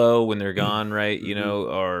pillow when they're gone, right? You know,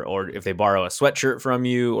 or if they borrow a sweatshirt from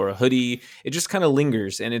you or a hoodie, it just kind of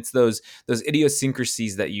lingers. And it's those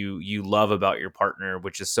idiosyncrasies that you love about your partner,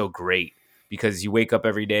 which is so great. Because you wake up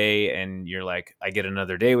every day and you're like, I get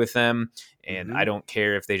another day with them, and I don't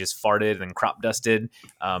care if they just farted and crop dusted.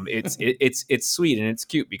 It's sweet and it's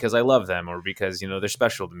cute because I love them, or because they're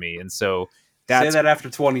special to me, and so say that after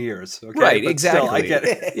 20 years, okay? Right? But exactly. Still, I get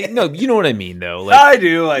it. No, you know what I mean, though. Like, I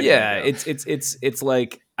do. Yeah, it's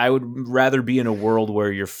like I would rather be in a world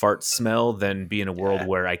where your farts smell than be in a world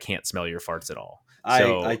where I can't smell your farts at all.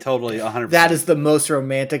 I totally 100%. That is the most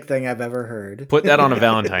romantic thing I've ever heard. Put that on a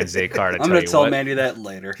Valentine's Day card. I'm going to tell Mandy that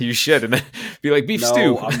later. You should, and then be like, beef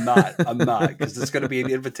stew. No, I'm not, because it's going to be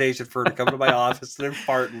an invitation for her to come to my office and then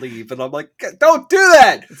fart and leave, and I'm like, don't do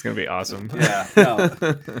that. It's going to be awesome. Yeah.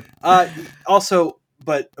 No. Also,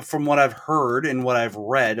 but from what I've heard and what I've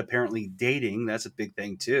read, apparently dating, that's a big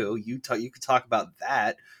thing too. You could talk about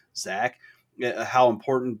that, Zach. How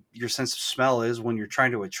important your sense of smell is when you're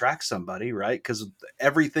trying to attract somebody, right? Because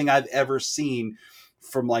everything I've ever seen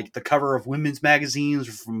from like the cover of women's magazines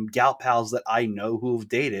or from gal pals that I know who have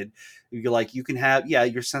dated, you can have,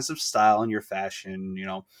 your sense of style and your fashion,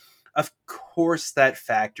 of course that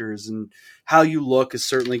factors, and how you look is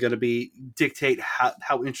certainly going to dictate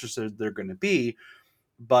how interested they're going to be.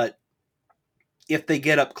 But if they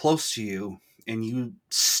get up close to you and you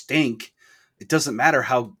stink, it doesn't matter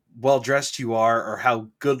how well dressed you are or how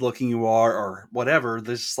good looking you are or whatever.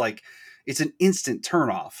 There's like, it's an instant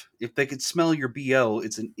turnoff. If they could smell your BO,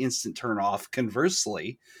 it's an instant turnoff.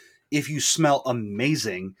 Conversely, if you smell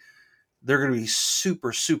amazing, they're going to be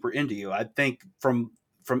super, super into you. I think from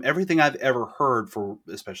everything I've ever heard, for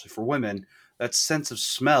especially for women, that sense of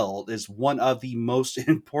smell is one of the most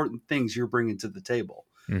important things you're bringing to the table.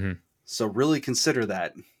 Mm-hmm. So really consider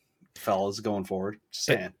that, fellas, going forward. Just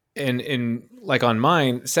saying. And like on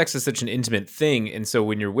mine, sex is such an intimate thing, and so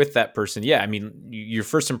when you're with that person, yeah, I mean, your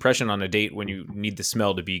first impression on a date when you need the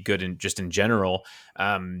smell to be good and just in general,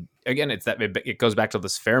 again, it's that it goes back to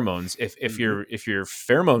those pheromones. If your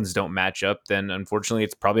pheromones don't match up, then unfortunately,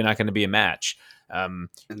 it's probably not going to be a match. And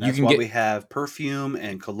that's why we have perfume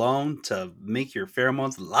and cologne to make your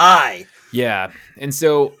pheromones lie. Yeah, and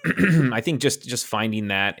so I think just finding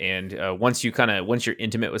that, and once you're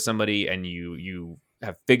intimate with somebody and you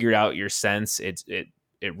have figured out your sense, it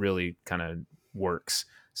really kind of works.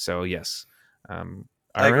 So yes, I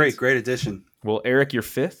agree. Right. Great addition. Well, Eric, your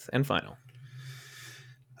fifth and final.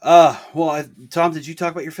 Tom, did you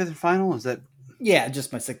talk about your fifth and final? Is that? Yeah,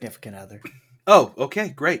 just my significant other. Oh, okay,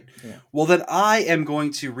 great. Yeah. Well, then I am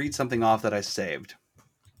going to read something off that I saved,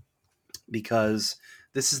 because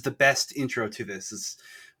this is the best intro to this.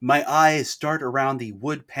 My eyes dart around the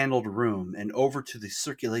wood-paneled room and over to the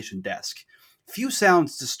circulation desk. Few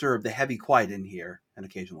sounds disturb the heavy quiet in here. An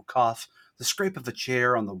occasional cough, the scrape of a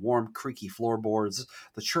chair on the warm, creaky floorboards,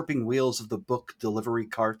 the chirping wheels of the book delivery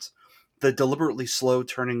cart, the deliberately slow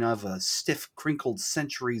turning of a stiff, crinkled,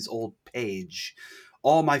 centuries-old page.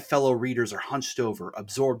 All my fellow readers are hunched over,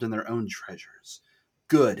 absorbed in their own treasures.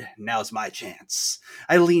 Good, now's my chance.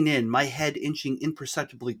 I lean in, my head inching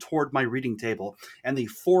imperceptibly toward my reading table, and the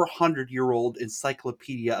 400-year-old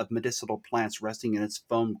encyclopedia of medicinal plants resting in its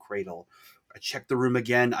foam cradle. I check the room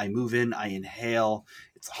again, I move in, I inhale.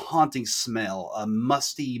 It's a haunting smell, a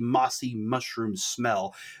musty, mossy mushroom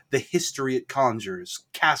smell. The history it conjures,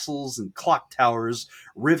 castles and clock towers,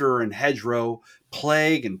 river and hedgerow,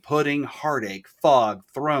 plague and pudding, heartache, fog,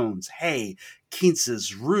 thrones, hay,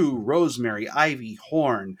 quinces, rue, rosemary, ivy,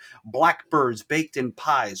 horn, blackbirds baked in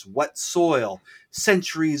pies, wet soil,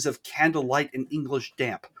 centuries of candlelight and English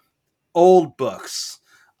damp. Old books.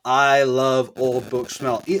 I love old book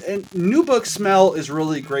smell. And new book smell is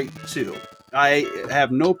really great too. I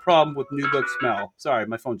have no problem with new book smell. Sorry,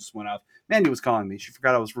 my phone just went off. Mandy was calling me. She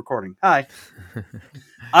forgot I was recording. Hi.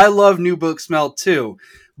 I love new book smell too,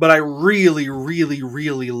 but I really, really,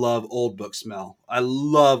 really love old book smell. I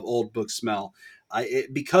love old book smell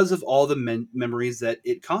because of all the memories that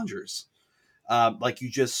it conjures.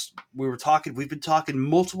 We've been talking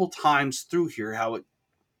multiple times through here how it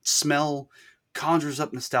smell conjures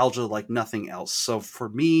up nostalgia like nothing else. So for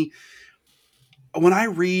me, when I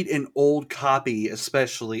read an old copy,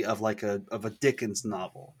 especially of a Dickens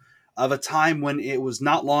novel, of a time when it was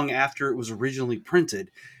not long after it was originally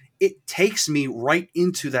printed, it takes me right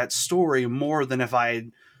into that story more than if I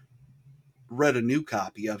had read a new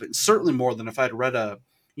copy of it. Certainly more than if I'd read a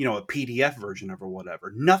PDF version of it or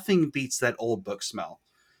whatever. Nothing beats that old book smell.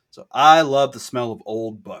 So I love the smell of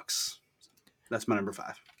old books. That's my number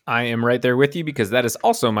 5. I am right there with you, because that is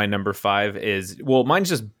also my number 5. Mine's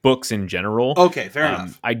just books in general. Okay, fair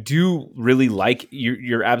enough. I do really like,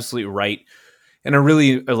 you're absolutely right. And I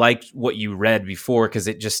really liked what you read before, because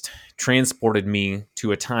it just transported me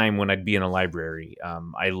to a time when I'd be in a library.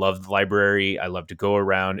 I love the library. I love to go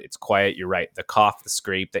around. It's quiet. You're right. The cough, the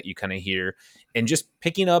scrape that you kind of hear, and just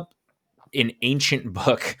picking up an ancient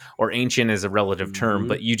book, or ancient is a relative term,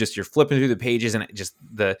 but you're flipping through the pages, and it just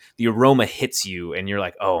the aroma hits you, and you're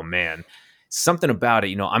like, oh man, something about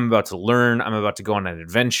it. I'm about to learn. I'm about to go on an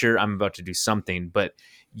adventure. I'm about to do something. But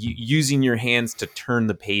using your hands to turn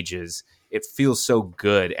the pages, it feels so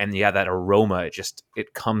good. And yeah, that aroma,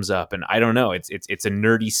 it comes up, and I don't know, it's a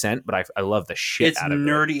nerdy scent, but I love the shit out of it. It's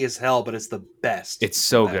nerdy as hell, but it's the best. It's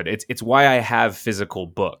so good. It's why I have physical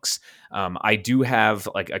books. I do have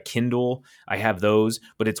like a Kindle. I have those,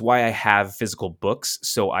 but it's why I have physical books,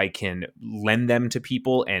 so I can lend them to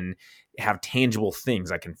people and have tangible things.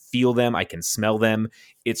 I can feel them. I can smell them.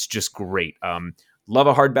 It's just great. Love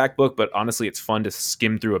a hardback book, but honestly, it's fun to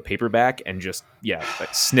skim through a paperback and just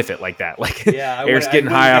sniff it like that. Like Eric's getting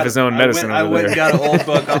high off his own medicine. I went and got an old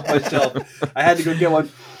book off my shelf. I had to go get one.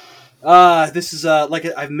 This is like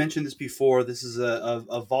I've mentioned this before. This is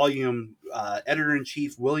a volume.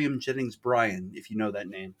 Editor-in-chief William Jennings Bryan, if you know that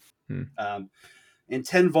name. In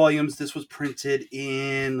 10 volumes. This was printed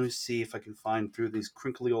in, let me see if I can find through these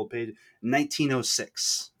crinkly old pages,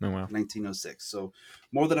 1906. Oh, wow. 1906. So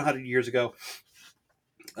more than 100 years ago.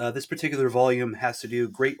 This particular volume has to do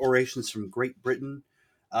great orations from Great Britain.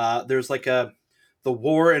 There's like a the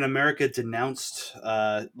war in America denounced.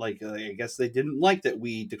 I guess they didn't like that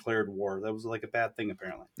we declared war. That was like a bad thing,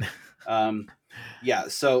 apparently. Yeah,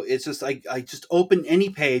 so it's just I just open any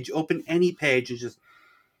page, and just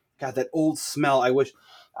got that old smell. I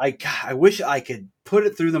wish I could put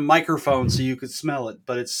it through the microphone so you could smell it,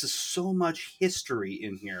 but it's just so much history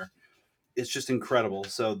in here. It's just incredible.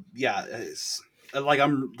 So yeah, it's I'm like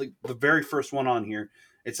the very first one on here.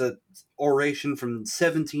 It's a oration from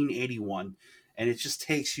 1781, and it just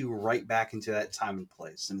takes you right back into that time and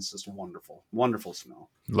place, and it's just wonderful, wonderful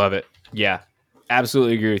smell. Love it. Yeah,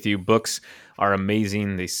 absolutely agree with you. Books are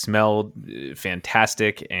amazing. They smell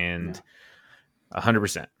fantastic, and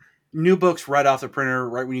 100%. New books right off the printer,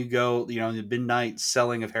 right when you go, the midnight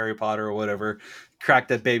selling of Harry Potter or whatever, crack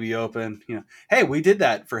that baby open. Hey, we did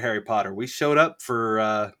that for Harry Potter. We showed up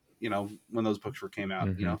for when those books came out.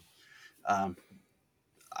 Mm-hmm.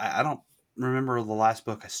 I don't remember the last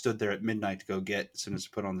book I stood there at midnight to go get as soon as it's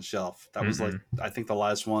put on the shelf. That was like, I think the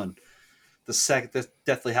last one, the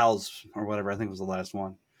Deathly Hallows or whatever. I think was the last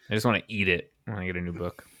one. I just want to eat it when I get a new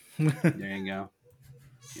book. There you go.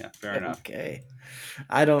 Yeah, fair enough. Okay.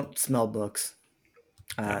 I don't smell books.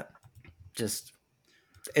 I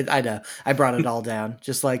know. I brought it all down.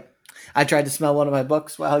 Just like I tried to smell one of my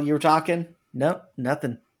books while you were talking. Nope,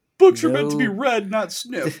 nothing. Books are meant to be read, not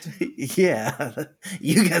sniffed. Yeah.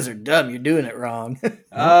 You guys are dumb. You're doing it wrong. Okay.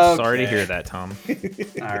 Sorry to hear that, Tom.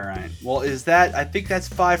 All right. Well, I think that's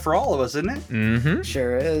 5 for all of us, isn't it? Mm-hmm.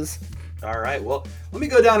 Sure is. All right. Well, let me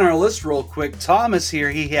go down our list real quick. Thomas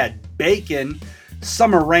here, he had bacon,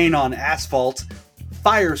 summer rain on asphalt,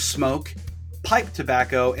 fire smoke, pipe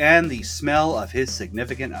tobacco, and the smell of his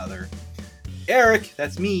significant other. Eric,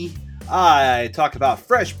 that's me. I talked about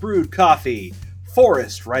fresh brewed coffee,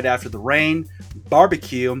 forest right after the rain,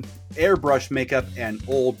 barbecue, airbrush makeup, and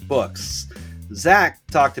old books. Zach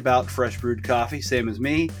talked about fresh brewed coffee, same as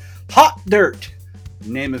me. Hot Dirt,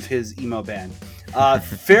 name of his emo band.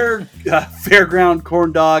 Fairground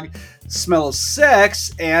corn dog, smell of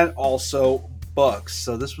sex, and also books.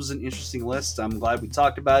 So this was an interesting list. I'm glad we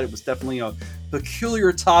talked about it. It was definitely a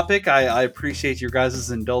peculiar topic. I appreciate your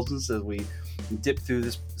guys' indulgence as we dip through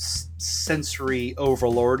this sensory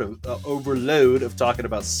overload of talking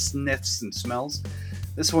about sniffs and smells.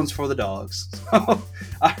 This one's for the dogs. All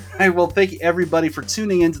right, well, thank you everybody for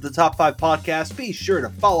tuning into the Top 5 podcast. Be sure to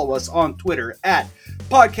follow us on Twitter at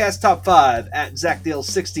Podcast Top 5, at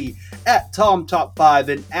ZachDale60, at Tom Top 5,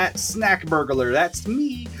 and at Snack Burglar. That's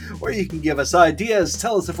me. Or you can give us ideas,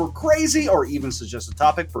 tell us if we're crazy, or even suggest a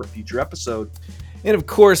topic for a future episode. And of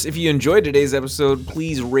course, if you enjoyed today's episode,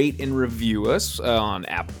 please rate and review us on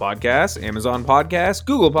Apple Podcasts, Amazon Podcasts,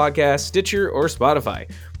 Google Podcasts, Stitcher, or Spotify.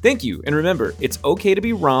 Thank you, and remember, it's okay to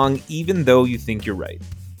be wrong even though you think you're right.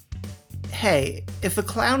 Hey, if a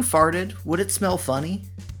clown farted, would it smell funny?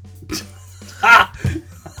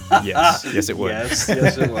 Yes, it would. Yes,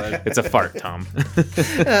 it would. It's a fart, Tom. All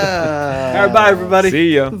right, bye, everybody.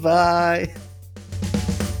 See ya. Bye.